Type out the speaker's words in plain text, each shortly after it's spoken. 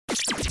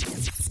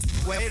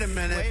Wait a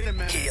minute.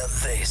 Hear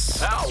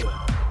this. Powered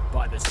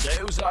by the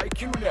Sales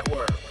IQ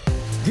Network.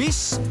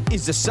 This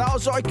is the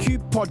Sales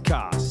IQ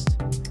Podcast.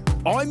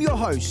 I'm your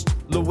host,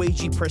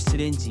 Luigi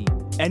Presidenti,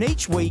 and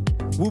each week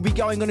we'll be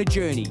going on a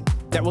journey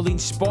that will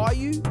inspire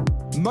you,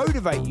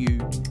 motivate you,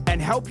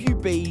 and help you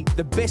be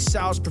the best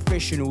sales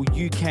professional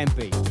you can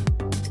be.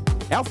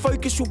 Our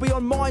focus will be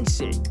on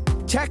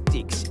mindset,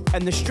 tactics,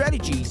 and the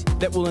strategies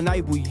that will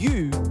enable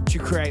you to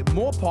create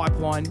more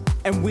pipeline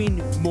and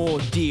win more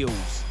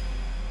deals.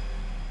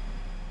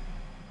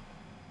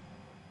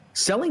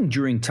 Selling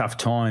during tough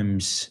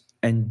times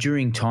and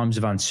during times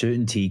of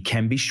uncertainty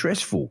can be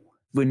stressful.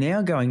 We're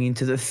now going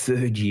into the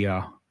third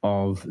year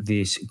of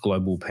this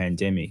global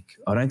pandemic.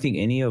 I don't think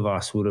any of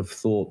us would have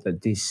thought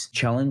that this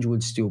challenge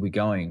would still be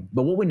going.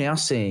 But what we're now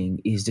seeing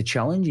is the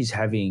challenge is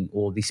having,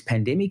 or this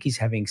pandemic is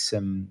having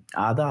some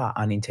other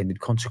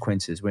unintended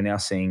consequences. We're now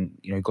seeing,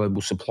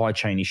 global supply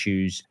chain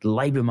issues,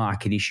 labor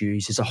market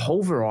issues. There's a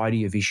whole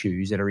variety of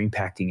issues that are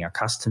impacting our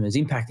customers,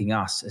 impacting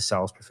us as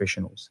sales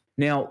professionals.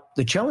 Now,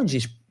 the challenge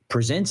this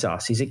presents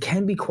us is it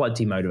can be quite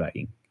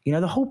demotivating.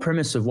 The whole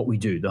premise of what we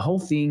do, the whole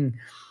thing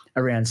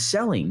around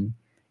selling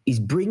is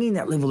bringing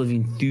that level of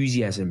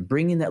enthusiasm,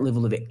 bringing that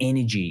level of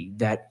energy,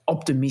 that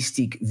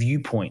optimistic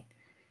viewpoint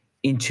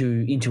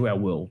into our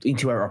world,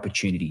 into our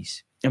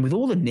opportunities. And with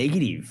all the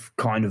negative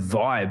kind of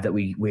vibe that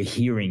we're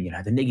hearing,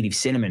 the negative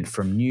sentiment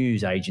from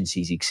news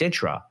agencies,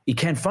 etc., it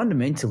can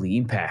fundamentally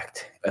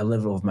impact our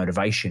level of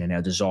motivation and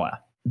our desire.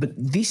 But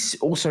this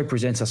also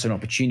presents us an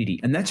opportunity,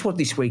 and that's what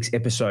this week's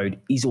episode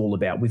is all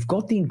about. We've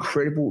got the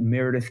incredible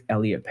Meredith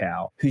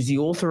Elliott-Powell, who's the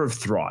author of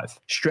Thrive,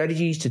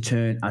 Strategies to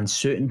Turn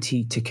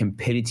Uncertainty to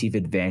Competitive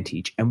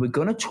Advantage. And we're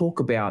going to talk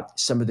about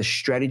some of the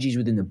strategies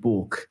within the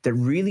book that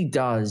really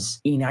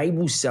does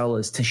enable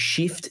sellers to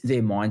shift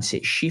their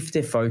mindset, shift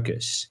their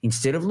focus.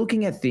 Instead of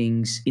looking at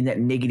things in that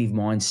negative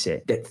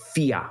mindset, that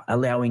fear,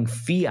 allowing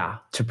fear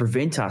to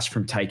prevent us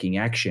from taking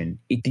action.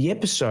 In the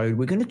episode,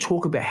 we're going to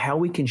talk about how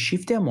we can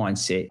shift our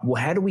mindset.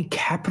 Well, how do we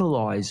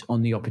capitalize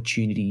on the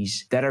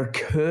opportunities that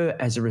occur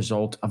as a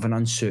result of an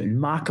uncertain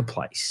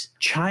marketplace?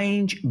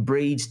 Change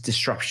breeds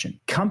disruption.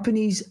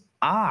 Companies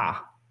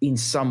are in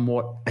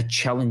somewhat a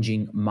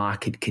challenging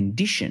market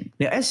condition.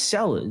 Now, as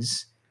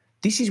sellers,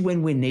 this is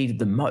when we're needed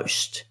the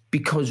most,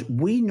 because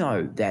we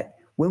know that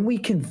when we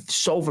can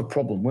solve a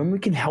problem, when we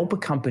can help a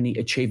company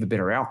achieve a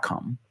better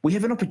outcome, we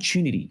have an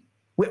opportunity.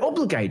 We're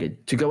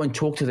obligated to go and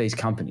talk to these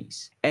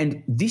companies.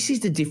 And this is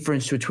the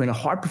difference between a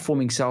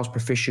high-performing sales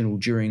professional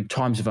during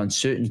times of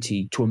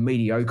uncertainty to a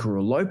mediocre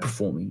or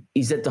low-performing,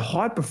 is that the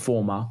high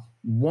performer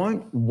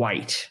won't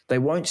wait. They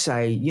won't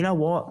say, you know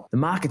what, the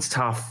market's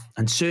tough,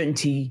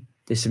 uncertainty,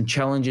 there's some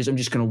challenges, I'm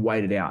just going to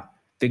wait it out.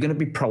 They're going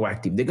to be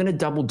proactive. They're going to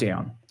double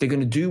down. They're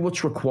going to do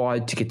what's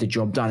required to get the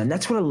job done. And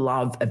that's what I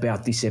love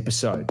about this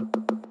episode.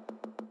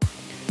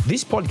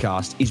 This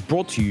podcast is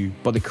brought to you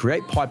by the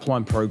Create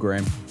Pipeline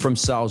program from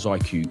Sales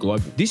IQ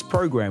Global. This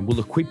program will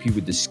equip you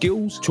with the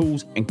skills,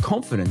 tools, and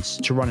confidence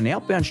to run an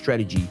outbound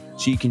strategy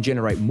so you can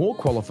generate more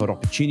qualified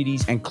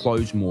opportunities and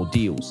close more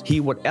deals.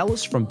 Hear what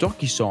Alice from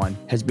DocuSign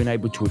has been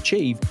able to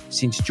achieve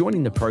since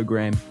joining the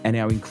program and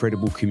our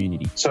incredible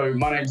community. So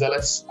my name's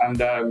Ellis, and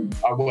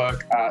I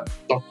work at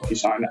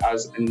DocuSign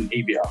as an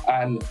EBR.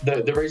 And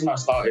the reason I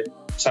started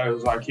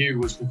Sales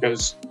IQ was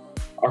because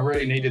I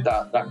really needed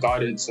that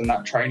guidance and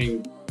that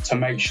training to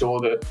make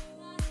sure that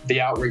the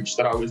outreach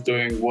that I was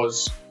doing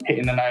was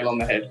hitting the nail on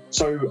the head.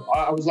 So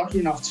I was lucky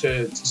enough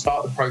to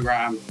start the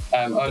program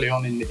early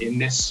on in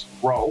this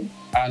role.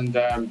 And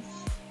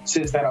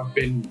since then, I've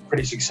been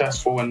pretty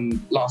successful.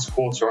 And last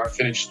quarter, I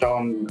finished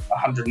on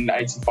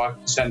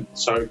 185%.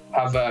 So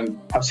have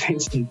seen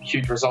some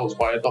huge results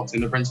by adopting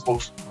the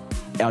principles.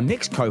 Our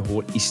next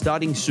cohort is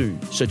starting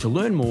soon, so to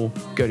learn more,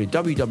 go to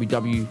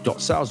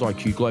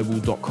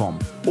www.salesiqglobal.com,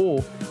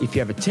 or if you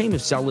have a team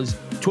of sellers,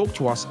 talk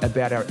to us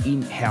about our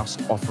in-house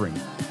offering.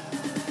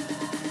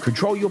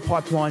 Control your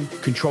pipeline,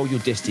 control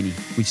your destiny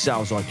with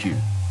Sales IQ.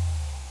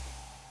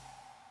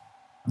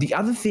 The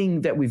other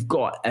thing that we've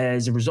got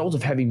as a result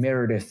of having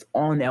Meredith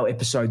on our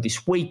episode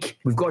this week,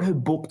 we've got her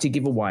book to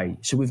give away.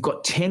 So we've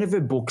got 10 of her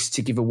books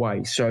to give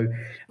away. So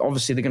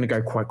obviously they're going to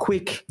go quite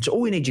quick. So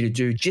all we need you to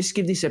do, just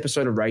give this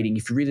episode a rating.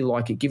 If you really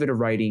like it, give it a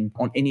rating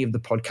on any of the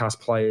podcast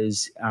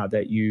players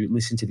that you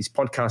listen to this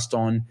podcast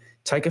on.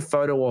 Take a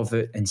photo of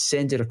it and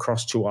send it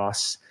across to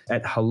us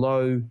at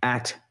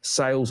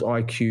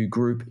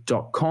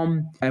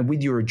hello@salesiqgroup.com and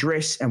with your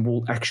address, and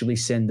we'll actually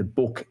send the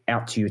book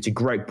out to you. It's a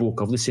great book.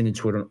 I've listened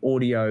to it on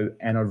audio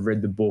and I've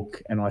read the book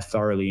and I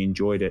thoroughly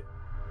enjoyed it.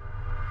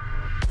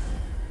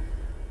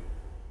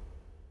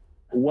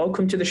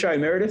 Welcome to the show,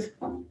 Meredith.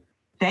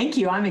 Thank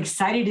you. I'm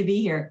excited to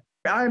be here.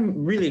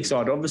 I'm really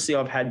excited. Obviously,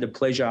 I've had the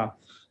pleasure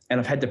and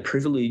I've had the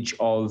privilege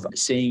of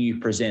seeing you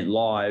present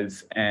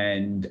live,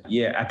 and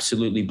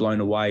absolutely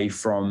blown away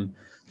from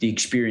the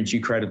experience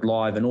you created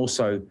live, and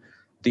also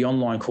the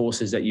online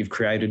courses that you've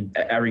created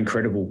are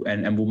incredible.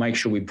 And we'll make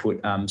sure we put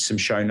some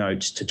show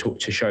notes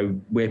to show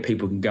where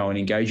people can go and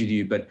engage with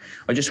you. But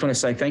I just want to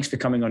say thanks for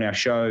coming on our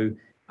show.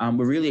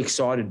 we're really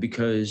excited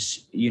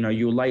because,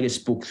 your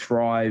latest book,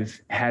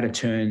 Thrive, How to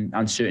Turn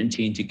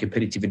Uncertainty into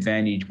Competitive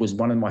Advantage, was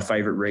one of my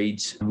favorite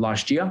reads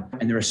last year.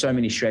 And there are so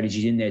many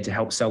strategies in there to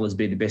help sellers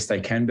be the best they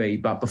can be.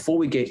 But before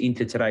we get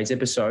into today's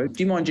episode,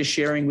 do you mind just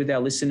sharing with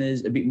our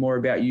listeners a bit more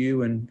about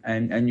you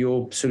and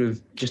your sort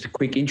of just a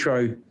quick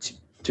intro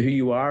to who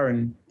you are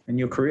and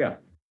your career?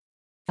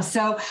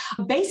 So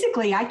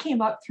basically, I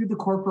came up through the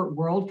corporate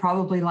world,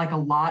 probably like a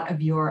lot of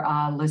your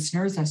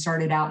listeners. I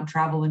started out in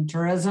travel and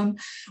tourism,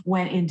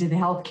 went into the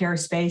healthcare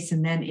space,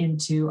 and then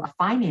into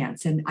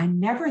finance. And I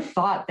never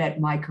thought that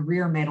my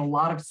career made a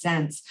lot of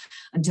sense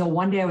until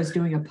one day I was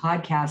doing a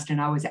podcast and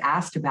I was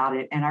asked about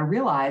it. And I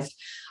realized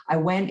I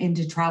went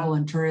into travel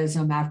and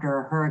tourism after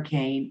a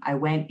hurricane. I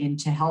went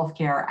into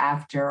healthcare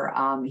after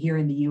here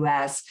in the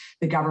US,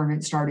 the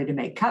government started to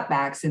make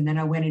cutbacks. And then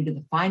I went into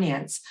the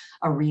finance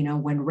arena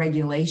when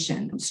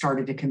regulation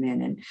started to come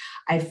in. And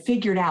I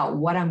figured out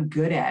what I'm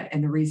good at.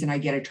 And the reason I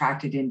get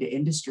attracted into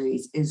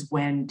industries is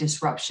when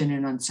disruption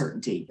and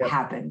uncertainty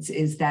happens,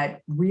 is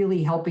that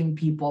really helping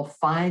people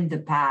find the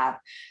path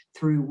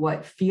through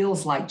what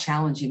feels like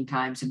challenging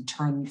times and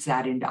turns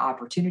that into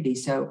opportunity.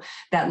 So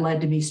that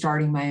led to me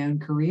starting my own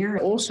career.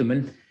 Awesome.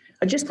 And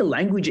just the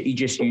language that you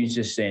just used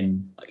just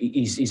then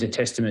is a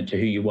testament to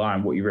who you are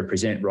and what you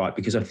represent, right?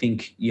 Because I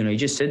think, you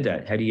just said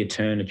that. How do you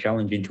turn a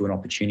challenge into an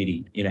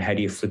opportunity? How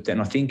do you flip that?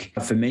 And I think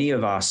for many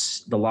of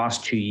us, the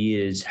last 2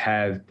 years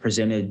have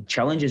presented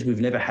challenges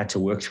we've never had to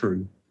work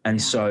through.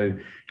 And so,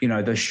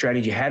 the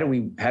strategy, how do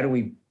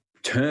we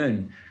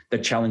turn the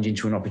challenge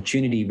into an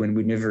opportunity when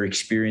we've never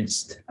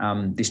experienced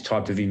this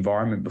type of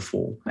environment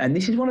before? And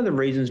this is one of the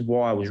reasons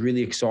why I was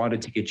really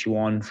excited to get you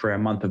on for our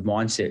month of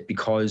mindset,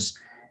 because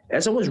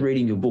as I was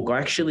reading your book, I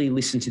actually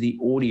listened to the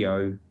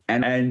audio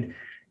and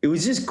it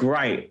was just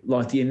great,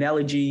 like the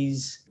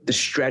analogies, the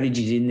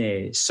strategies in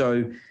there.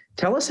 So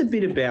tell us a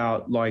bit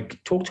about,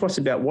 talk to us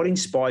about what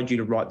inspired you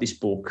to write this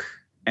book,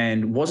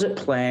 and was it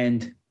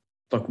planned?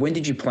 Like, when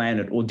did you plan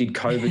it, or did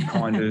COVID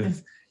kind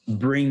of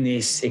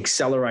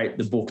accelerate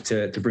the book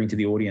to bring to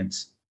the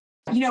audience?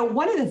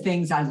 One of the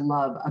things I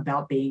love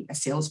about being a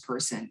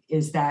salesperson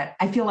is that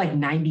I feel like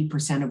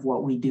 90% of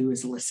what we do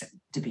is listen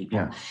to people.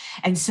 Yeah.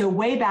 And so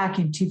way back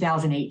in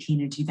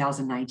 2018 and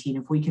 2019,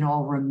 if we can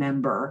all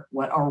remember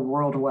what our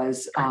world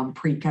was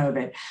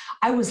pre-COVID,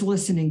 I was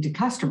listening to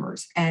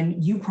customers,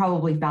 and you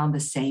probably found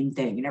the same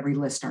thing, and every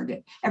listener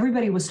did.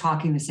 Everybody was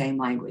talking the same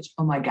language.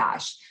 Oh my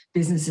gosh,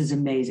 business is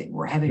amazing.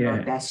 We're having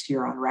our best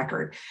year on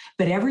record.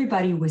 But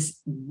everybody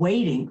was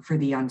waiting for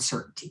the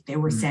uncertainty. They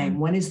were saying,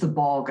 when is the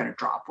ball going to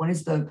drop? When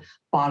is the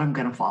bottom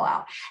going to fall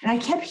out? And I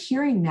kept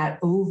hearing that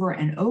over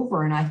and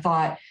over. And I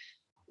thought,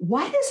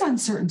 why does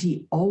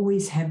uncertainty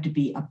always have to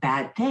be a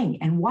bad thing?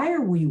 And why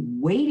are we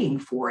waiting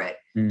for it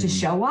to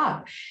show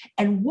up?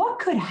 And what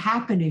could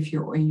happen if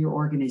you're in your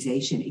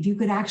organization, if you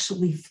could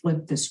actually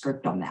flip the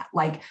script on that?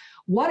 Like,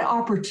 what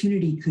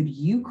opportunity could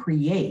you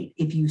create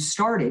if you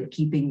started,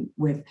 keeping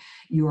with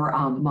your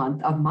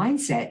month of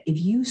mindset, if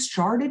you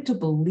started to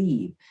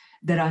believe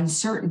that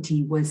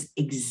uncertainty was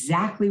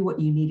exactly what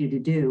you needed to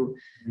do,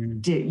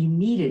 you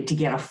needed to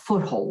get a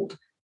foothold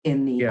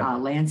in the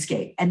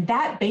landscape? And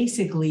that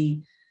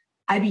basically,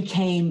 I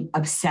became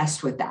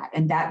obsessed with that.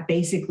 And that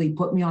basically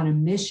put me on a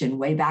mission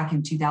way back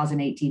in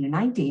 2018 and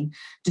 19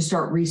 to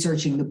start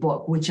researching the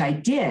book, which I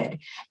did.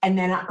 And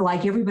then,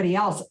 like everybody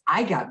else,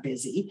 I got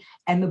busy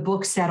and the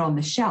book sat on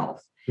the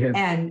shelf. Yeah.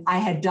 And I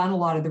had done a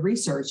lot of the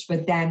research,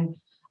 but then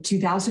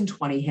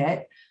 2020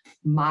 hit.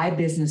 My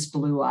business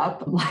blew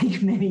up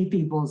like many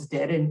people's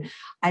did, and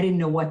I didn't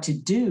know what to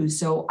do.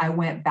 So I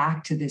went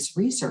back to this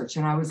research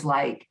and I was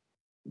like,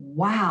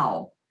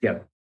 wow.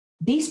 Yep.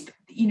 These,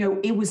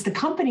 it was the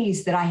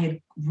companies that I had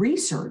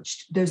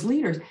researched, those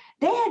leaders,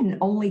 they hadn't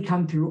only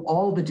come through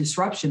all the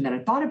disruption that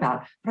I thought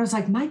about, but I was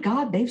like, my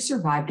God, they've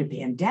survived a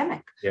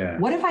pandemic. Yeah.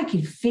 What if I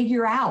could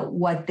figure out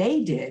what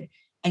they did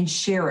and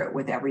share it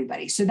with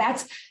everybody? So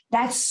that's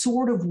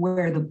sort of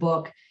where the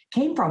book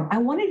came from. I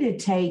wanted to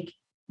take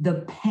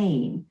the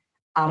pain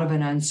out of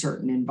an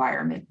uncertain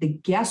environment, the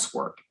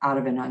guesswork out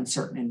of an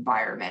uncertain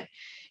environment,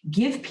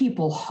 give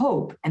people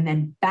hope, and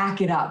then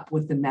back it up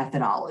with the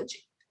methodology.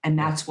 And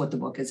that's what the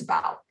book is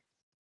about.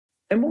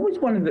 And what was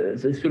one of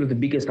the sort of the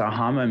biggest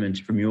aha moments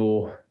from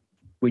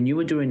when you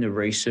were doing the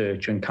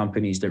research on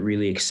companies that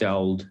really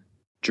excelled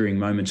during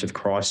moments of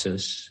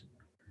crisis?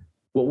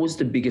 What was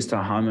the biggest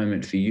aha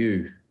moment for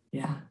you?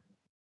 Yeah,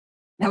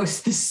 that was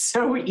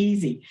so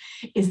easy,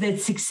 is that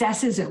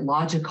success isn't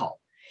logical.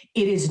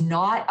 It is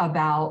not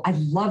about, I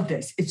love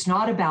this. It's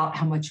not about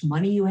how much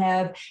money you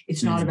have.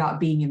 It's not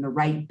about being in the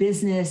right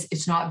business.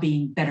 It's not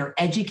being better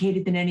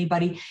educated than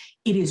anybody.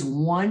 It is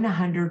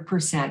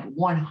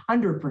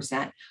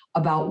 100%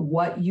 about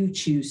what you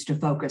choose to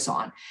focus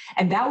on.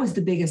 And that was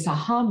the biggest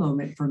aha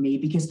moment for me,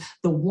 because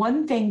the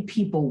one thing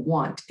people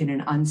want in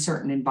an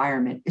uncertain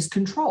environment is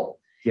control.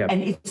 Yep.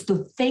 And it's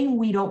the thing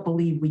we don't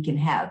believe we can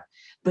have,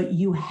 but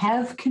you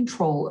have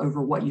control over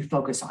what you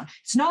focus on.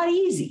 It's not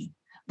easy,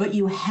 but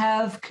you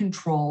have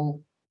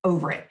control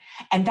over it.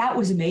 And that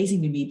was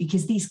amazing to me,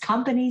 because these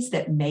companies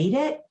that made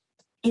it,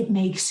 It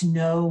makes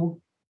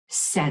no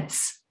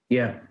sense.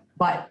 Yeah.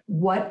 But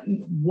what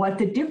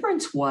the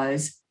difference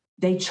was,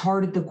 they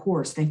charted the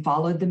course, they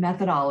followed the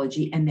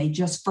methodology, and they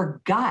just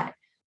forgot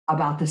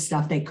about the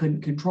stuff they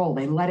couldn't control.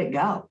 They let it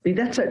go.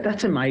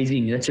 That's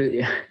amazing.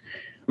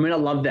 I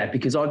love that,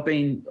 because I've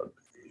been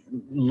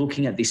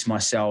looking at this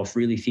myself,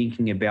 really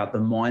thinking about the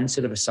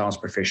mindset of a sales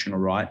professional,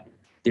 right?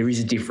 There is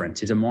a difference.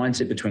 There's a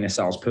mindset between a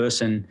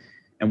salesperson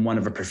and one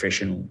of a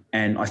professional.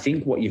 And I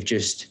think what you've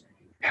just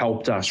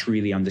helped us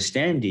really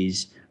understand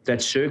is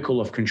that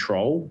circle of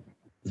control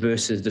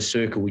versus the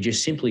circle we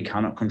just simply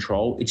cannot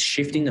control. It's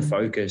shifting the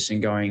focus and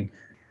going,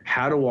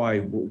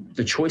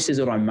 the choices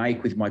that I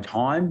make with my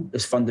time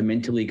is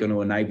fundamentally going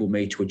to enable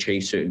me to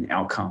achieve certain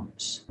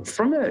outcomes.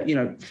 From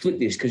flip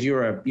this, because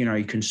you're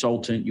a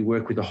consultant, you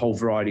work with a whole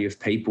variety of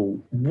people.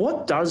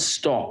 What does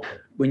stop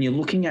when you're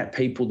looking at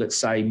people that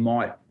say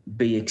might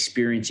be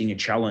experiencing a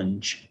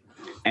challenge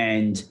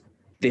and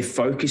they're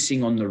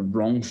focusing on the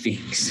wrong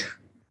things?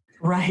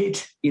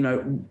 Right.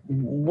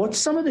 What's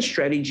some of the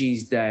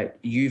strategies that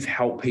you've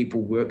helped people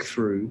work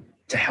through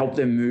to help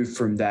them move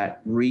from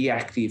that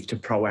reactive to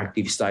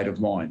proactive state of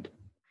mind?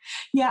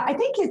 Yeah, I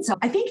think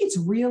it's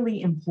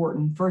really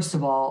important, first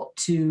of all,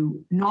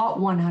 to not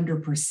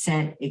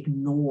 100%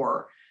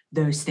 ignore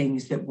those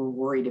things that we're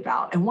worried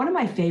about. And one of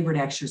my favorite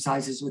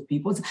exercises with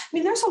people is,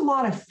 there's a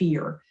lot of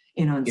fear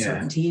in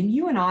uncertainty. And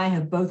you and I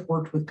have both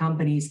worked with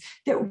companies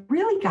that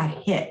really got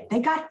hit. They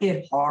got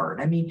hit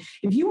hard.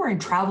 If you were in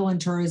travel and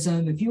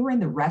tourism, if you were in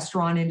the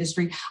restaurant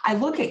industry, I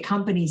look at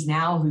companies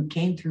now who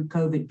came through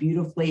COVID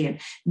beautifully, and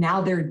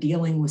now they're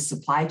dealing with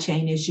supply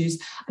chain issues.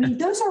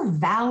 Those are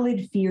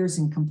valid fears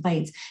and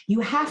complaints. You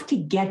have to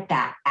get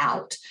that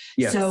out.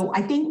 Yes. So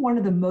I think one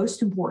of the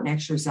most important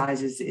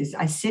exercises is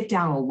I sit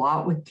down a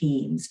lot with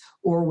teams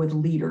or with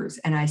leaders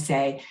and I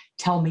say,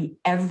 tell me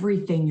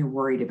everything you're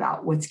worried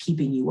about. What's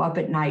keeping you up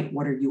at night?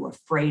 What are you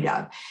afraid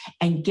of?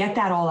 And get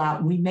that all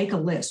out. We make a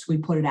list. We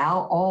put it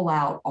all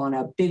out on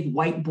a big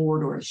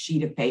whiteboard or a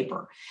sheet of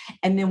paper.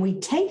 And then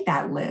we take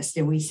that list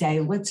and we say,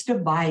 let's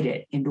divide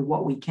it into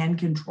what we can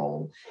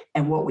control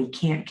and what we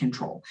can't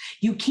control.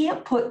 You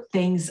can't put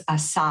things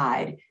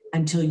aside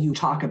until you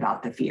talk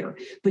about the fear,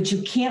 but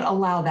you can't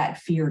allow that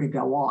fear to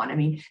go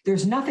on.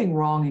 There's nothing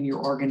wrong in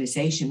your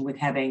organization with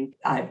having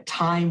a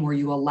time where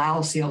you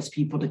allow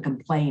salespeople to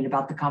complain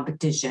about the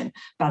competition,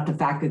 about the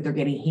fact that they're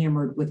getting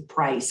hammered with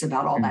price,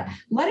 about all that.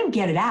 Let them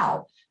get it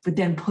out, but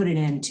then put an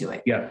end to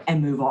it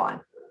and move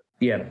on.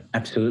 Yeah,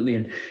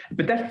 absolutely.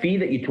 But that fear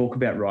that you talk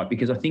about, right?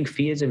 Because I think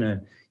fear is a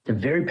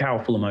very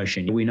powerful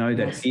emotion. We know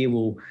that fear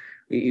will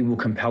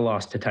compel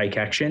us to take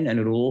action, and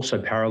it will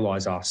also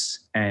paralyze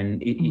us,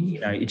 and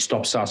it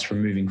stops us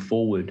from moving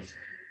forward.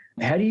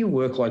 How do you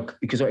work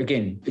because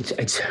again,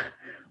 it's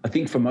I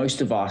think for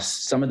most of us,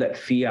 some of that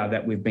fear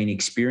that we've been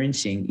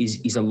experiencing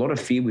is a lot of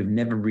fear we've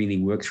never really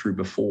worked through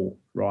before,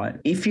 right?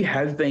 If you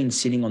have been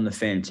sitting on the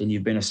fence and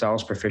you've been a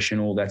sales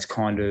professional that's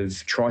kind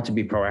of tried to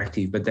be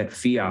proactive, but that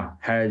fear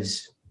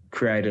has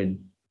created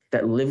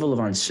that level of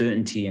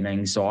uncertainty and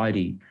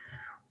anxiety,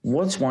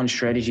 what's one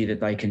strategy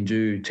that they can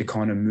do to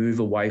kind of move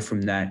away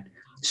from that,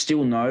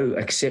 still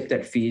accept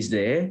that fear's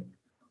there,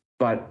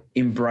 but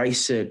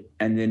embrace it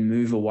and then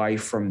move away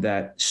from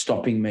that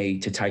stopping me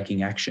to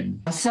taking action?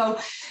 So,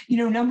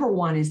 number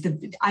one is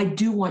I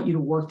do want you to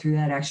work through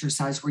that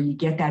exercise where you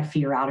get that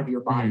fear out of your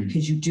body,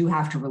 because you do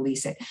have to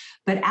release it.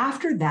 But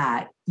after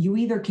that, you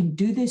either can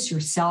do this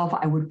yourself.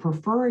 I would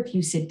prefer if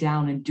you sit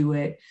down and do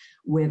it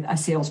with a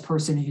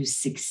salesperson who's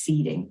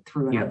succeeding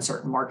through an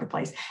uncertain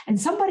marketplace.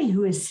 And somebody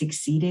who is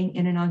succeeding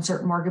in an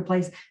uncertain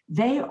marketplace,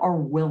 they are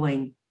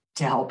willing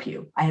to help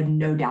you. I have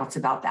no doubts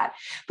about that.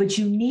 But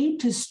you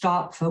need to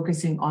stop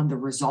focusing on the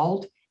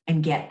result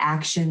and get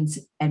actions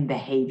and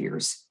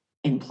behaviors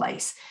in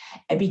place,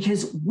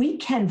 because we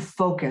can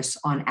focus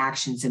on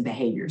actions and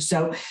behaviors.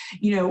 So,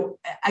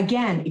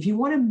 again, if you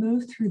want to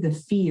move through the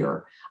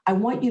fear, I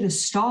want you to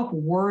stop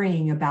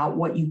worrying about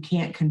what you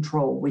can't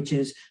control, which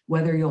is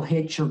whether you'll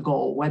hit your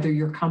goal, whether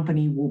your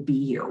company will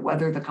be here,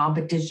 whether the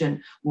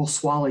competition will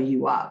swallow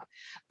you up.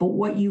 But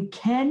what you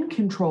can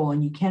control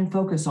and you can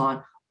focus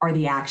on are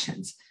the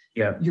actions.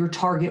 Your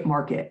target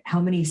market.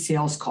 How many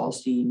sales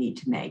calls do you need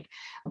to make?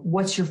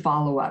 What's your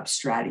follow-up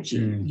strategy?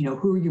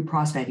 Who are you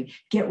prospecting?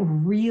 Get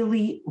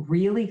really,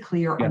 really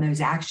clear on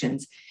those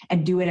actions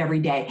and do it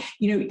every day.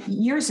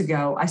 Years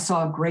ago, I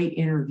saw a great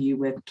interview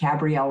with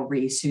Gabrielle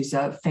Reese, who's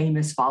a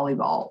famous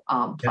volleyball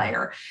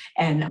player.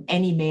 And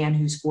any man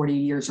who's 40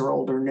 years or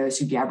older knows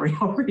who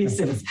Gabrielle Reese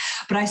is.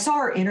 But I saw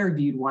her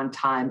interviewed one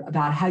time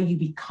about how you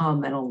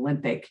become an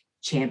Olympic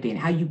champion,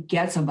 how you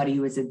get somebody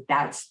who is at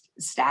that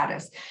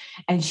status.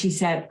 And she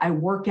said, I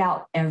work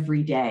out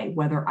every day,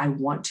 whether I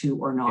want to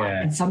or not.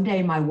 And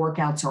someday my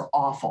workouts are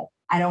awful.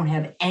 I don't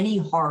have any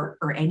heart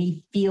or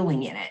any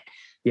feeling in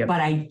it, but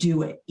I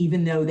do it,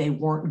 even though they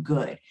weren't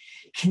good.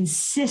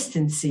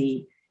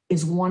 Consistency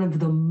is one of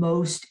the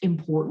most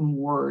important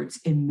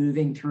words in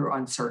moving through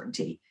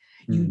uncertainty.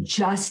 You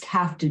just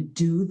have to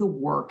do the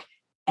work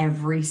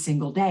every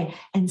single day.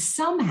 And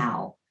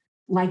somehow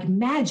like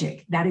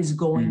magic that is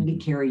going to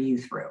carry you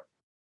through.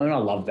 And I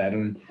love that.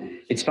 And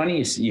it's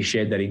funny you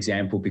shared that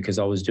example, because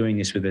I was doing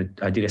this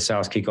I did a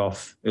sales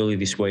kickoff earlier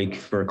this week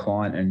for a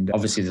client, and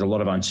obviously there's a lot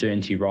of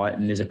uncertainty, right?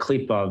 And there's a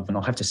clip and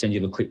I'll have to send you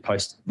the clip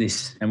post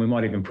this, and we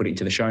might even put it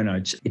into the show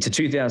notes. It's a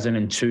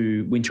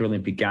 2002 Winter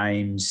Olympic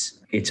Games.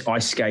 It's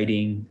ice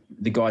skating.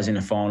 The guy's in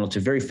the final. It's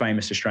a very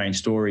famous Australian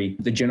story.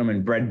 The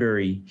gentleman,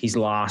 Bradbury,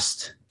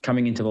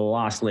 coming into the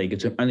last leg.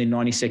 It's only a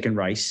 90-second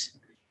race.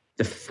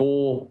 The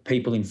 4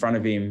 people in front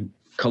of him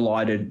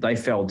collided. They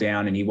fell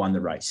down and he won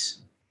the race.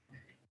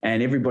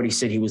 And everybody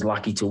said he was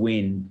lucky to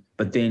win.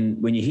 But then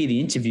when you hear the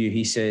interview,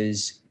 he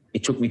says,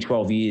 it took me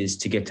 12 years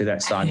to get to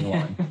that starting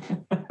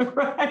line.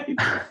 Right.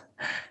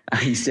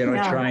 He said,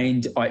 I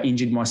trained, I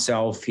injured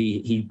myself.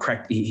 He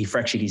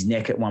fractured his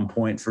neck at one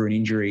point for an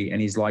injury.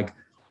 And he's like,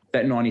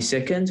 that 90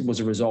 seconds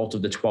was a result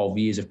of the 12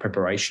 years of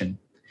preparation.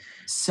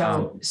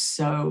 So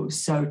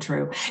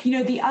true.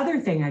 The other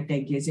thing I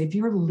think is, if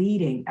you're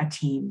leading a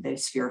team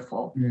that's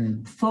fearful,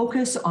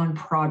 focus on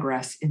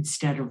progress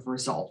instead of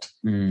result.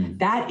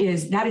 That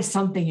is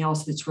something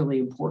else that's really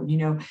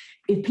important.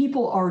 If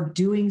people are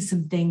doing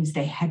some things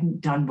they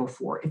hadn't done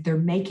before, if they're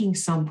making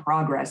some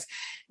progress,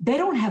 they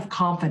don't have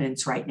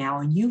confidence right now,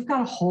 and you've got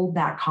to hold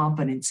that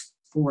confidence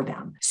for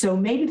them. So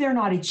maybe they're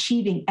not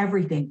achieving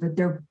everything, but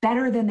they're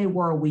better than they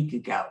were a week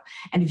ago.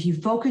 And if you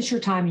focus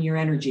your time and your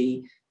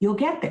energy, you'll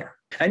get there.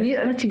 And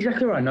yeah, that's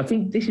exactly right. And I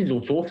think this is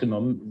what's awesome.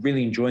 I'm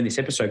really enjoying this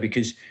episode,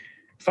 because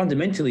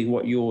fundamentally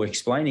what you're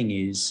explaining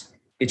is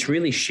it's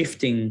really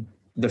shifting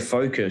the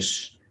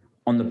focus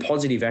on the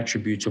positive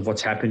attributes of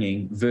what's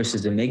happening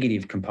versus the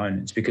negative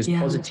components, because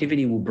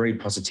positivity will breed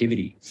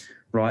positivity,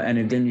 right?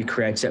 And then it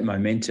creates that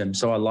momentum.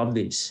 So I love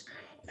this.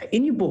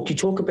 In your book, you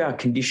talk about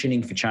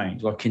conditioning for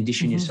change, like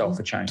condition yourself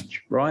for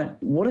change, right?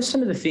 What are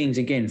some of the things,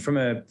 again, from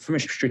a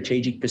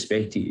strategic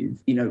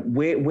perspective,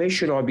 where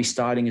should I be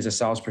starting as a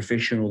sales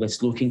professional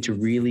that's looking to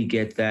really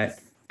get that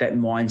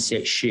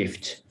mindset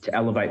shift to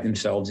elevate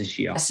themselves this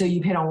year? So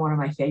you've hit on one of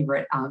my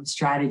favorite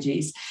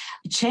strategies.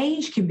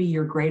 Change can be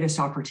your greatest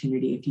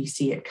opportunity if you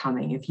see it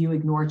coming. If you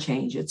ignore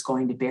change, it's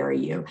going to bury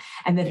you.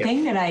 And the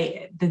thing that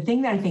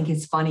I think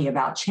is funny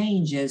about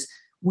change is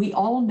we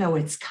all know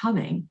it's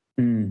coming,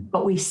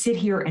 but we sit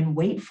here and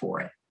wait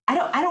for it.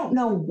 I don't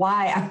know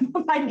why.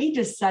 I need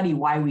to study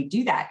why we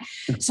do that.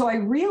 So I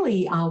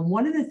really,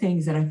 one of the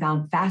things that I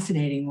found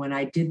fascinating when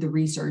I did the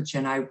research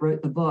and I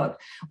wrote the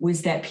book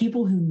was that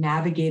people who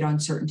navigate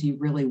uncertainty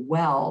really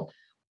well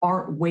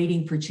aren't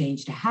waiting for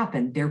change to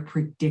happen. They're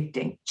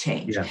predicting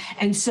change. Yeah.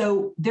 And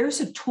so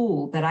there's a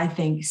tool that I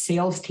think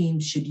sales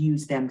teams should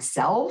use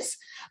themselves,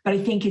 but I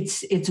think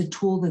it's a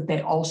tool that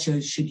they also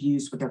should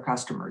use with their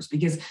customers,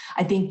 because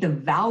I think the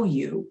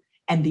value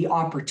and the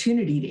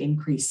opportunity to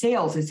increase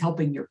sales is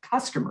helping your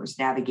customers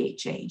navigate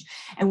change.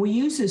 And we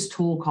use this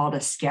tool called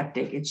a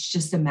skeptic. It's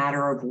just a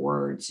matter of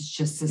words. It's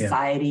just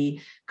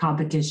society,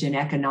 competition,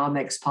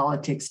 economics,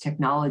 politics,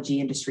 technology,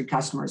 industry,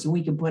 customers. And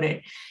we can put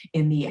it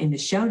in the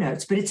show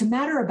notes. But it's a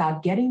matter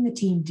about getting the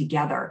team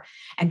together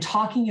and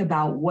talking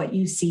about what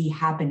you see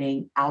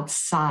happening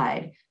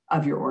outside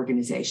of your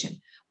organization.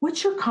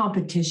 What's your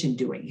competition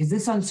doing? Because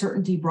this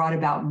uncertainty brought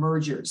about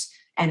mergers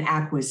and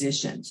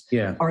acquisitions.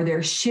 Yeah. Are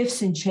there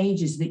shifts and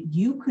changes that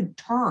you could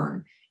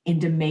turn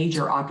into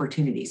major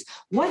opportunities?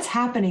 What's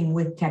happening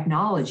with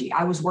technology?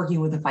 I was working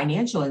with a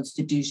financial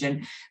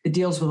institution that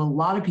deals with a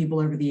lot of people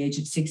over the age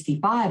of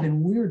 65,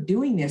 and we were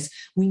doing this.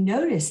 We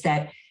noticed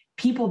that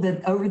people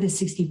that over the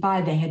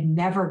 65, they had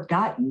never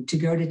gotten to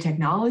go to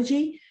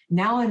technology.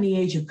 Now in the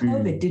age of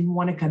COVID, didn't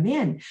want to come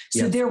in.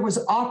 So there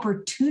was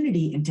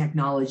opportunity in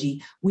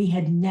technology we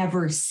had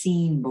never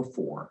seen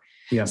before.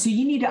 Yeah. So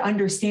you need to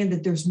understand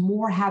that there's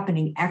more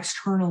happening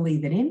externally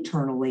than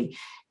internally.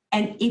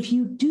 And if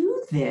you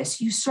do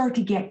this, you start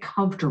to get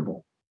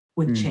comfortable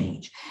with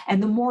change.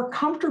 And the more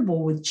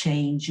comfortable with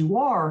change you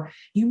are,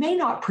 you may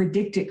not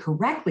predict it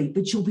correctly,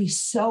 but you'll be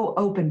so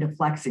open to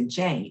flex and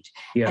change.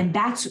 Yeah. And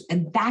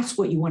that's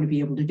what you want to be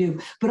able to do.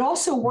 But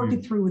also work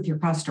it through with your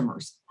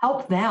customers.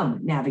 Help them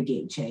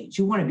navigate change.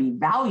 You want to be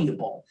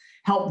valuable.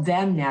 Help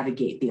them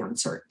navigate the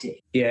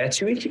uncertainty. Yeah, I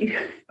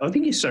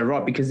think you're so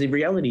right, because the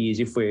reality is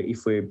if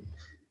we're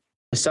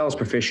sales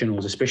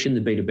professionals, especially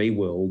in the B2B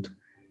world,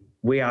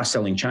 we are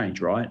selling change,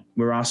 right?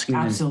 We're asking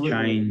them to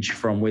change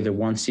from whether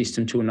one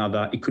system to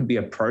another. It could be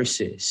a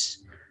process.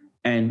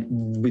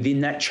 And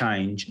within that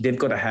change, they've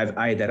got to have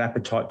that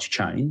appetite to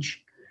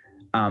change,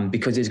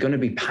 because there's going to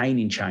be pain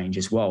in change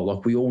as well.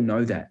 Like we all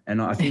know that.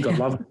 And I think I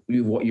love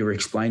what you're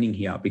explaining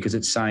here, because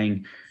it's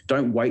saying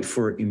don't wait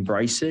for it,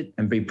 embrace it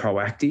and be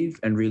proactive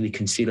and really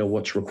consider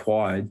what's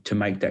required to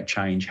make that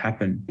change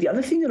happen. The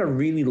other thing that I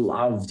really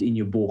loved in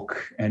your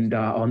book, and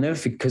I'll never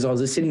forget, because I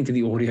was listening to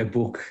the audio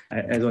book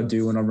as I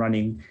do when I'm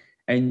running,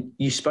 and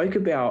you spoke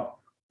about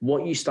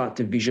what you start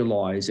to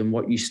visualize and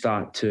what you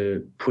start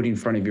to put in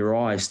front of your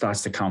eyes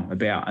starts to come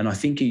about. And I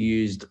think you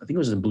used, it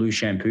was a blue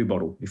shampoo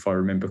bottle, if I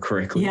remember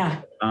correctly.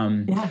 Yeah.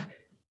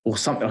 Or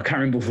something, I can't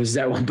remember if it was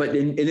that one, but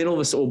then all of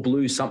a sudden, or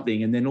blue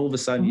something. And then all of a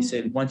sudden you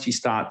said, once you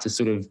start to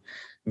sort of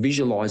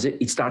visualize it,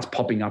 it starts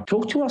popping up.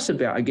 Talk to us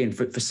about, again,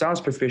 for sales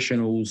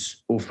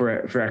professionals or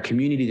for our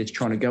community that's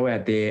trying to go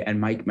out there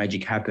and make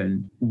magic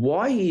happen,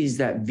 why is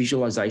that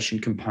visualization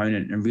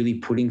component and really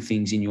putting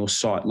things in your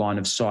sight, line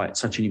of sight,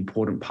 such an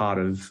important part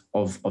of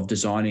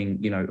designing,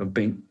 of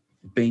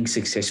being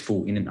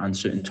successful in an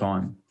uncertain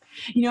time?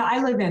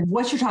 I live in,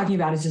 what you're talking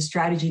about is a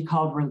strategy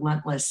called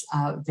Relentless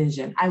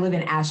Vision. I live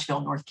in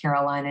Asheville, North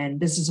Carolina, and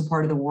this is a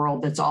part of the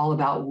world that's all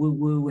about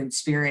woo-woo and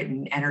spirit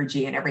and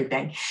energy and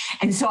everything.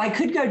 And so I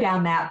could go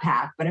down that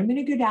path, but I'm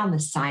going to go down the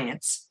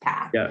science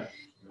path. Yeah.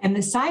 And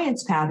the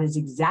science path is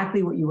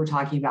exactly what you were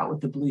talking about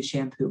with the blue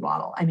shampoo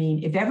bottle. I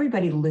mean, if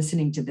everybody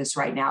listening to this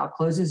right now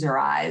closes their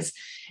eyes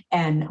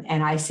and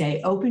I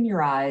say, open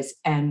your eyes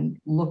and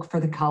look for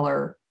the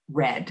color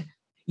red,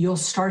 you'll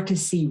start to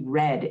see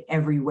red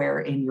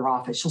everywhere in your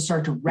office. You'll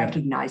start to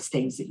recognize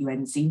things that you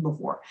hadn't seen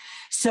before.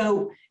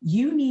 So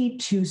you need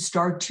to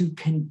start to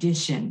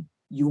condition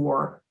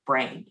your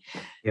brain.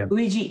 Yeah.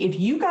 Luigi, if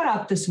you got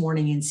up this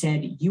morning and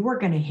said you were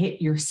going to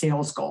hit your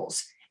sales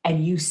goals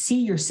and you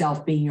see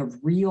yourself being of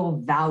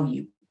real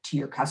value to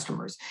your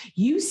customers,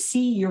 you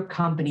see your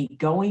company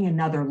going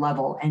another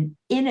level and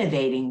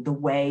innovating the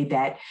way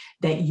that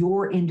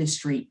your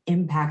industry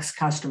impacts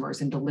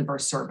customers and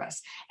delivers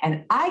service.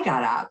 And I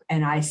got up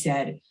and I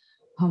said,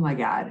 oh my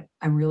God,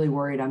 I'm really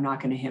worried I'm not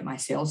going to hit my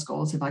sales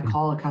goals. If I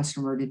call a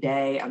customer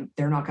today,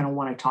 they're not going to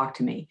want to talk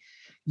to me.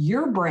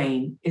 Your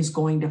brain is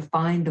going to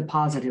find the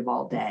positive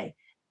all day,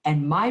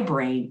 and my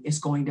brain is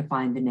going to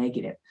find the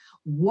negative.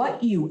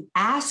 What you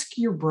ask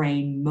your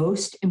brain,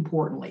 most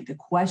importantly, the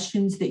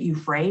questions that you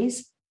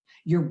phrase,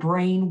 your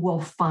brain will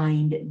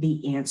find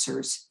the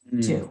answers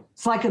to.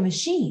 It's like a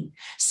machine.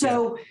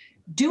 So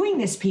doing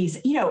this piece,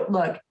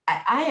 look,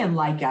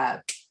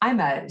 I'm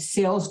a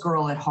sales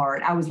girl at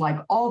heart. I was like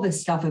all this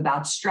stuff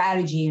about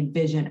strategy and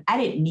vision. I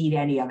didn't need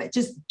any of it.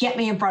 Just get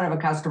me in front of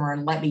a customer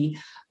and let me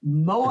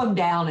mow them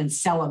down and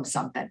sell them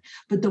something.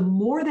 But the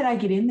more that I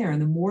get in there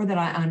and the more that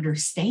I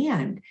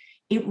understand,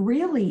 it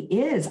really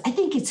is. I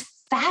think it's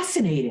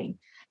fascinating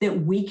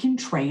that we can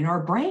train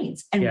our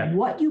brains, and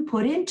what you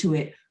put into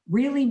it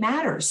really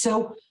matters.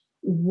 So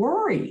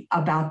worry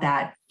about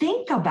that.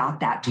 Think about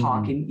that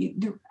talk.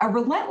 And a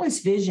relentless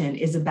vision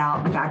is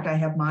about, in fact, I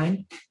have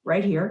mine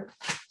right here.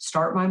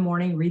 Start my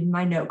morning reading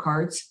my note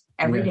cards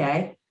every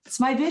day. It's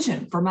my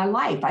vision for my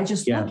life. I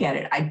just look at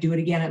it. I do it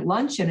again at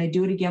lunch and I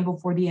do it again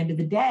before the end of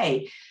the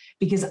day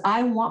because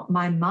I want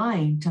my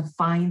mind to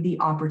find the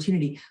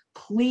opportunity.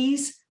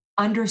 Please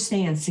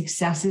understand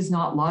success is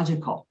not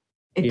logical.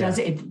 It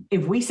doesn't.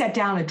 If we sat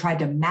down and tried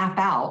to map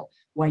out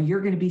why you're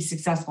going to be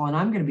successful and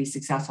I'm going to be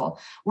successful,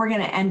 we're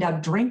going to end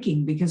up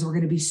drinking because we're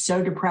going to be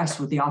so depressed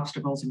with the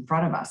obstacles in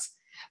front of us.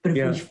 But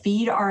if we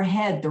feed our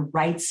head the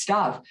right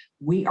stuff,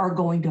 we are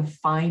going to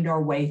find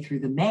our way through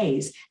the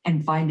maze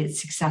and find it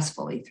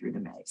successfully through the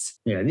maze.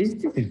 Yeah, this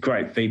is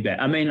great feedback.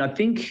 I mean, I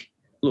think,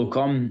 look,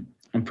 I'm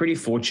pretty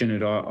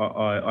fortunate.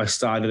 I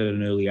started at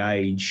an early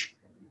age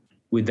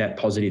with that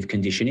positive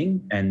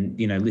conditioning and,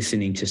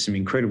 listening to some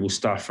incredible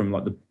stuff from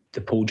like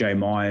the Paul J.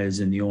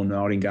 Myers and the Earl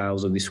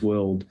Nightingales of this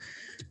world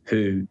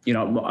who, and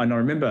I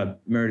remember,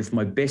 Meredith,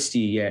 my best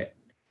year yet,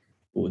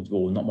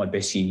 or not my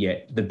best year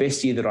yet, the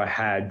best year that I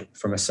had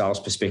from a sales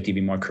perspective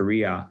in my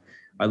career,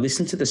 I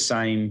listened to the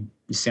same,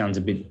 it sounds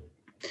a bit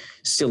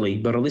silly,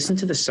 but I listened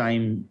to the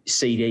same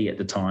CD at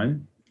the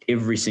time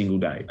every single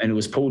day. And it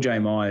was Paul J.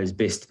 Myers'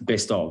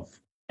 best of.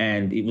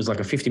 And it was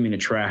like a 50-minute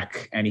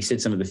track, and he said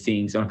some of the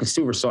things, and I can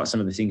still recite some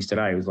of the things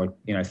today. It was like,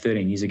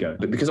 13 years ago.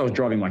 But because I was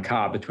driving my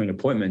car between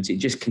appointments, it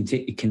just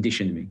it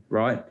conditioned me,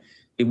 right?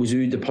 It was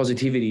the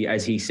positivity,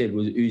 as he said,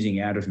 was oozing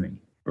out of me,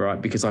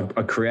 right? Because I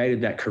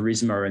created that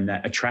charisma and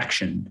that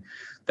attraction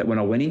that when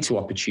I went into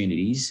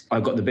opportunities,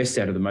 I got the best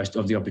out of most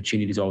of the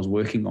opportunities I was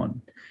working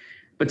on.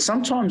 But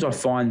sometimes I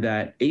find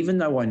that even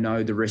though I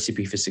know the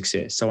recipe for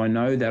success, so I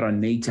know that I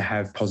need to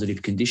have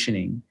positive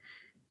conditioning,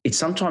 it's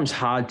sometimes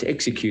hard to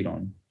execute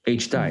on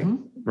each day,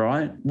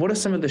 right? What are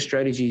some of the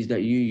strategies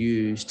that you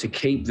use to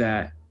keep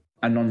that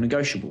a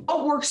non-negotiable?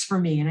 What works for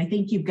me, and I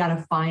think you've got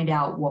to find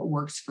out what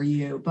works for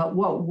you, but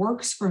what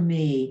works for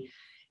me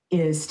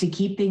is to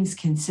keep things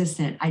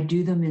consistent. I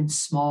do them in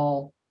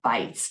small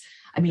bites.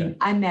 I mean,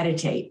 I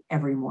meditate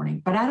every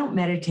morning, but I don't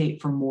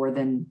meditate for more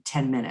than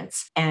 10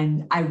 minutes.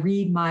 And I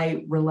read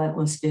my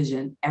Relentless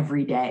Vision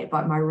every day,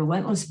 but my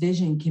Relentless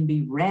Vision can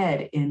be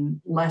read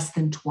in less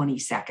than 20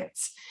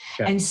 seconds.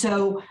 Okay. And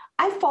so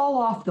I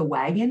fall off the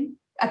wagon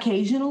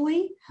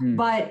occasionally,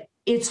 but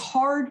it's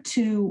hard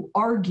to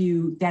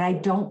argue that I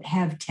don't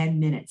have 10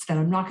 minutes, that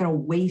I'm not going to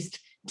waste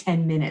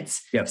 10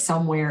 minutes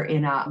somewhere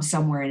in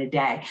a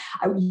day.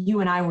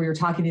 You and I, we were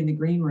talking in the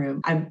green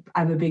room. I'm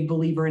a big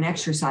believer in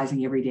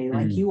exercising every day,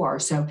 like you are.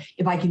 So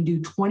if I can do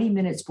 20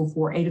 minutes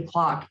before 8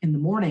 o'clock in the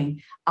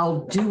morning,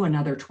 I'll do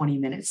another 20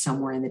 minutes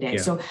somewhere in the day.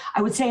 Yeah. So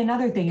I would say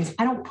another thing is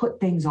I don't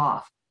put things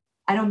off.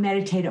 I don't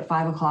meditate at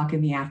 5 o'clock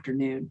in the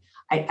afternoon.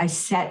 I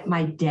set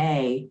my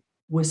day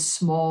with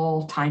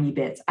small, tiny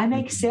bits. I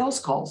make sales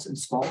calls in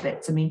small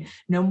bits. I mean,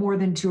 no more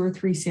than 2 or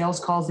 3 sales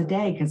calls a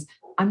day because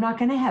I'm not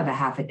going to have a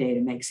half a day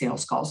to make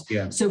sales calls.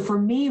 Yeah. So for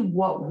me,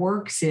 what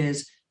works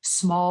is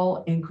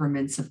small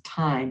increments of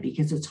time,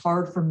 because it's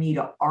hard for me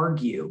to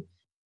argue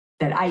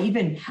that I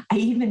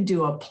even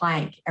do a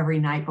plank every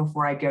night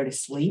before I go to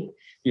sleep.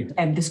 Yeah.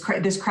 And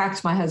this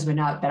cracks my husband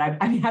up, but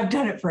I've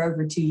done it for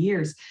over 2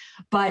 years.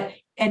 But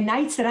at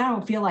nights that I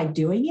don't feel like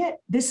doing it,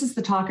 this is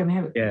the talk I'm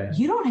having. Yeah.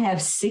 You don't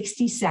have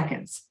 60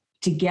 seconds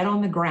to get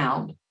on the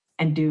ground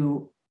and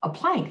do a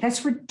plank.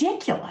 That's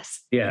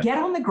ridiculous. Yeah. Get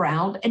on the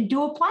ground and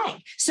do a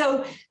plank.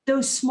 So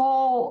those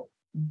small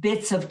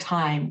bits of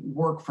time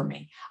work for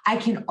me. I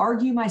can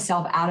argue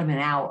myself out of an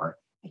hour.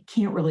 I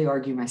can't really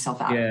argue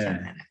myself out of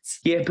 10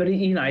 minutes. Yeah, but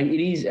it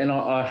is, and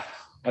I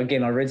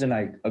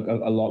resonate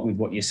a lot with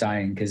what you're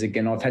saying, because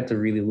again, I've had to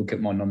really look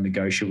at my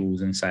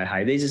non-negotiables and say,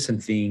 hey, these are some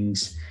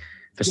things.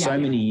 For so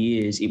many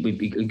years, it would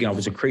be, again, I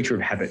was a creature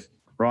of habit,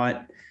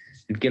 right?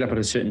 I'd get up at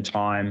a certain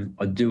time,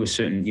 I'd do a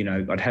certain,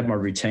 I'd have my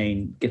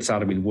routine, get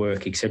started with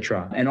work,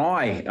 etc. And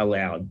I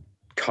allowed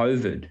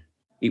COVID.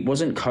 It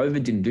wasn't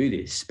COVID didn't do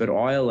this, but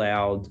I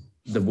allowed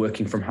the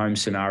working from home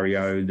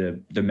scenario,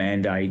 the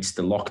mandates,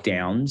 the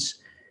lockdowns.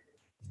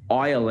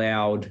 I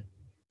allowed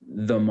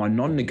my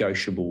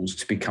non-negotiables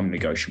to become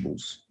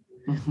negotiables.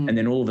 Mm-hmm. And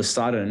then all of a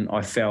sudden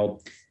I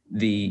felt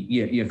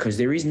because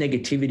there is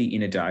negativity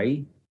in a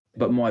day,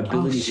 but my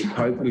ability to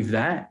cope with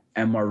that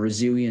and my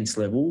resilience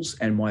levels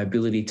and my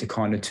ability to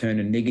kind of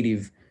turn a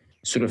negative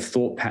sort of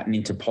thought pattern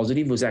into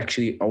positive was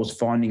actually, I was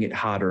finding it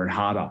harder and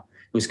harder.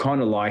 It was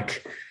kind of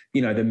like,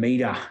 the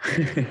meter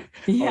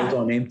holds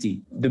on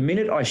empty. The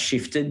minute I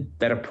shifted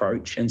that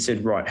approach and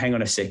said, right, hang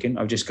on a second,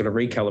 I've just got to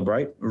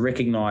recalibrate,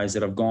 recognize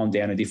that I've gone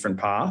down a different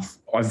path.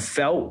 I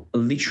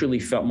literally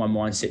felt my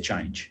mindset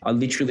change. I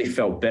literally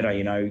felt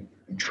better,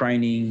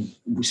 training,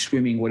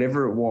 swimming,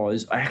 whatever it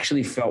was. I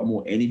actually felt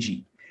more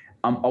energy.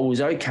 I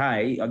was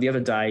okay. The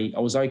other day, I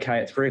was okay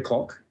at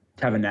 3:00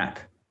 to have a nap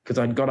because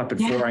I'd got up at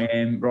 4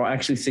 a.m. Right, I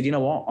actually said, you know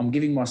what? I'm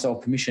giving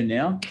myself permission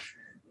now.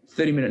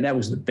 30-minute nap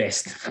was the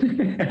best.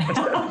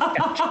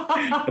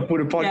 I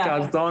put a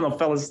podcast on, I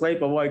fell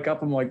asleep, I woke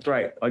up, I'm like,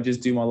 great, I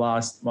just do my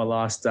last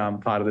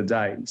part of the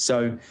day.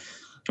 So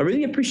I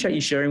really appreciate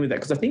you sharing with that,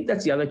 because I think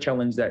that's the other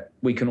challenge that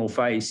we can all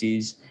face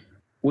is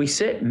we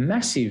set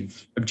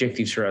massive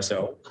objectives for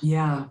ourselves.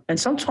 Yeah. And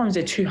sometimes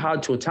they're too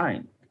hard to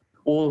attain.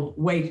 Or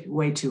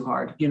way too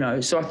hard.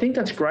 So I think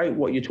that's great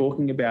what you're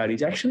talking about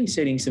is actually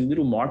setting some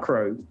little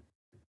micro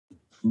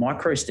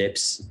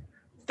steps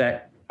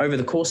that over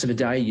the course of a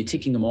day, you're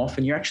ticking them off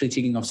and you're actually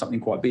ticking off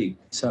something quite big.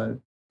 So,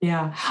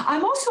 yeah,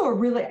 I'm also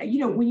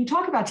when you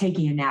talk about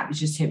taking a nap, it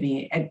just hit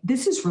me. And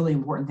this is really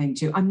important thing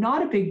too. I'm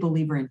not a big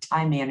believer in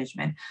time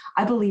management.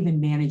 I believe in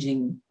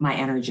managing my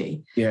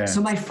energy. Yeah. So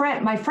my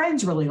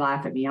friends really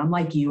laugh at me. I'm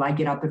like you, I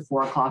get up at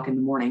 4:00 in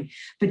the morning,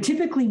 but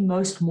typically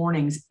most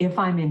mornings, if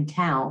I'm in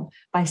town,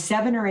 by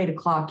 7 or 8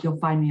 o'clock, you'll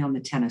find me on the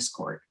tennis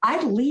court.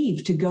 I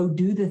leave to go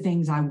do the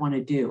things I want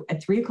to do.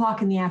 At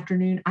 3:00 in the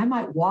afternoon, I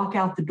might walk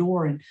out the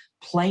door and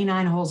play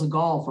 9 holes of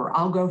golf, or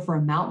I'll go for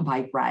a mountain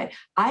bike ride.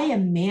 I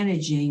am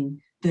managing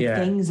the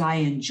things I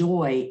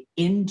enjoy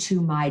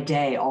into my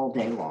day all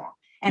day long.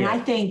 And I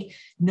think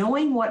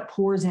knowing what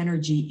pours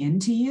energy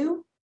into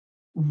you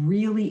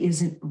really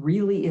is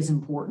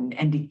important,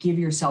 and to give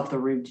yourself the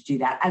room to do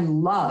that. I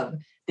love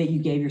that you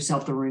gave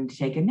yourself the room to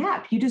take a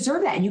nap. You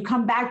deserve that. And you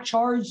come back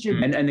charged.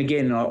 And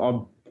again,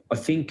 I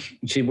think,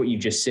 see what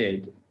you've just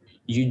said,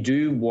 you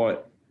do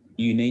what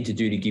you need to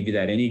do to give you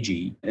that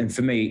energy. And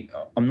for me,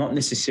 I'm not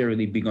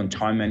necessarily big on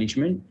time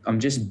management. I'm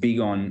just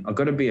big on, I've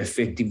got to be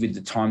effective with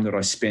the time that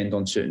I spend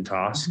on certain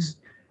tasks.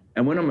 Mm-hmm.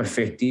 And when I'm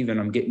effective and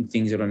I'm getting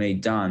things that I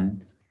need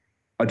done,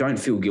 I don't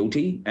feel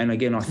guilty. And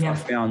again, I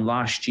found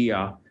last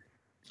year,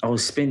 I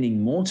was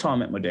spending more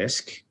time at my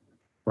desk,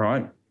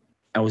 right?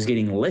 I was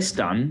getting less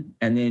done.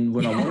 And then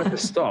when I wanted to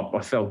stop, I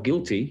felt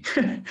guilty.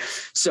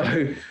 So,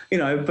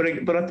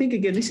 but I think,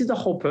 again, this is the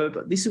whole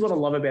purpose. This is what I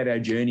love about our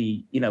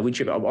journey,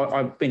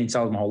 I've been in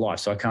sales my whole life,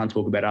 so I can't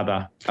talk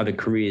about other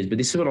careers, but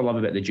this is what I love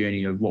about the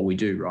journey of what we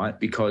do, right?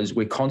 Because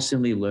we're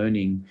constantly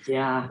learning.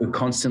 Yeah. We're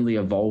constantly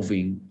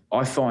evolving.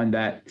 I find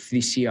that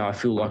this year, I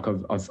feel like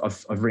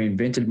I've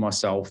reinvented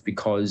myself,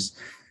 because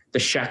the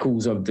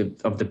shackles of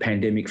the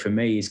pandemic for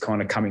me is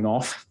kind of coming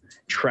off.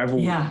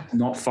 Travel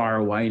not far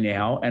away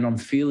now, and I'm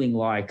feeling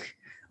like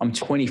I'm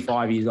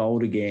 25 years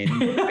old again,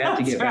 about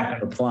to get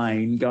back on a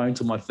plane, going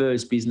to my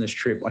first business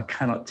trip. I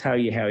cannot tell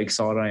you how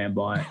excited I am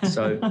by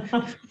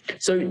it.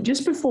 So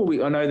just before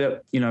I know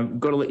that,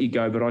 got to let you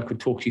go, but I could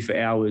talk to you for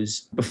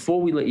hours.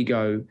 Before we let you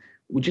go,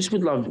 we just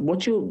would love,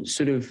 what's your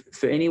sort of,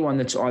 for anyone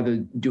that's either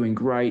doing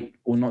great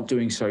or not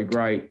doing so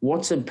great,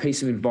 what's a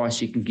piece of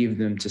advice you can give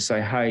them to say,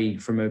 hey,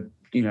 from a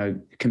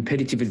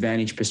competitive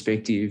advantage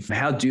perspective,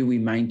 how do we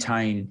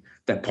maintain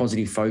that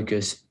positive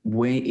focus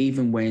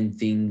even when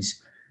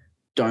things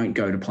don't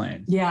go to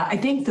plan? Yeah, I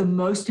think the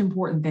most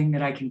important thing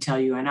that I can tell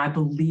you, and I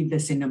believe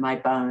this into my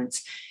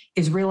bones,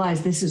 is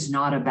realize this is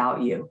not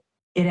about you.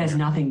 It has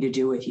nothing to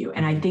do with you.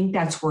 And I think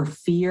that's where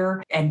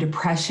fear and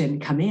depression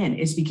come in,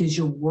 is because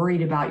you're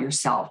worried about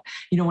yourself.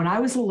 You know, when I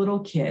was a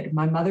little kid,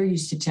 my mother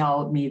used to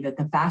tell me that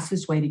the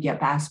fastest way to get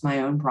past my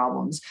own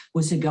problems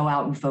was to go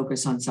out and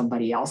focus on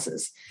somebody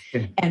else's.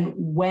 Yeah. And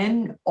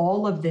when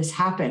all of this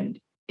happened,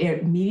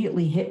 it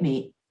immediately hit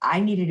me. I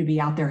needed to be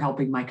out there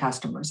helping my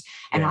customers.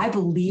 And I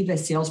believe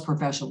as sales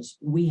professionals,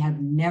 we have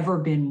never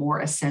been more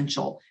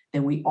essential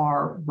than we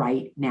are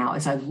right now.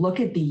 As I look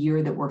at the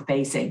year that we're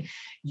facing,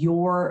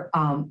 your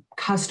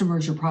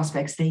customers, your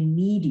prospects, they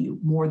need you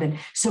more than,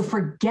 so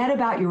forget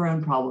about your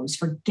own problems,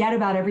 forget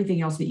about everything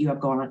else that you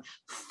have going on,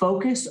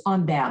 focus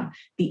on them.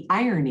 The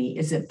irony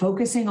is that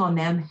focusing on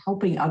them,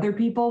 helping other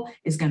people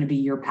is going to be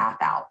your path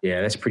out. Yeah,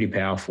 that's pretty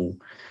powerful.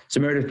 So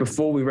Meredith,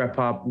 before we wrap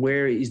up,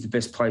 where is the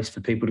best place for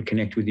people to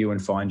connect with you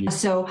and find you?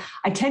 So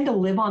I tend to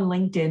live on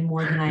LinkedIn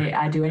more than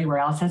I do anywhere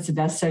else. That's the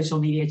best social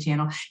media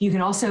channel. You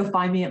can also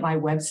find me at my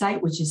website,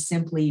 which is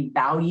simply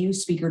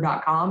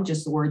valuespeaker.com,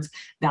 just the words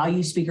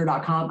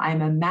valuespeaker.com.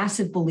 I'm a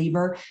massive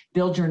believer,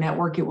 build your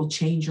network, it will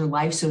change your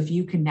life. So if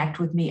you connect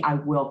with me, I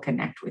will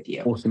connect with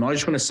you. Awesome. I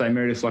just want to say,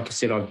 Meredith, like I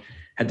said, I've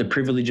had the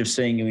privilege of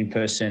seeing you in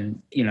person.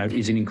 You know,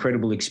 it's an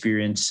incredible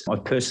experience.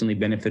 I've personally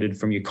benefited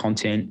from your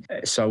content.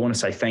 So I want to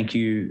say thank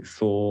you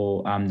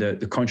for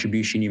the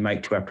contribution you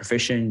make to our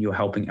profession. You're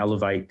helping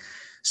elevate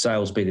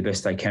sales be the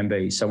best they can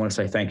be. So I want to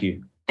say thank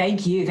you.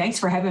 Thank you. Thanks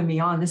for having me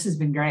on. This has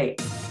been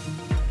great.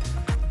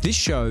 This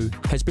show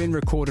has been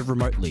recorded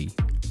remotely,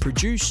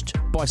 produced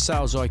by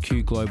Sales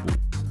IQ Global,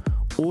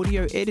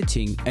 audio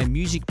editing and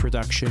music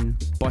production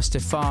by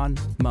Stefan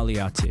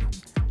Maliate,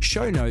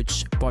 show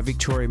notes by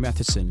Victoria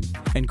Matheson,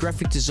 and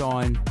graphic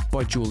design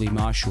by Julie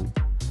Marshall.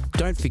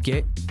 Don't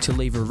forget to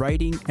leave a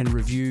rating and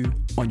review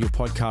on your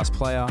podcast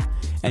player.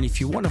 And if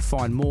you want to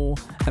find more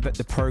about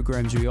the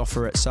programs we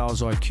offer at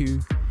Sales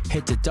IQ,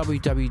 head to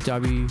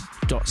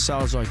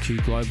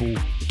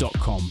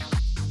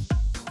www.salesiqglobal.com.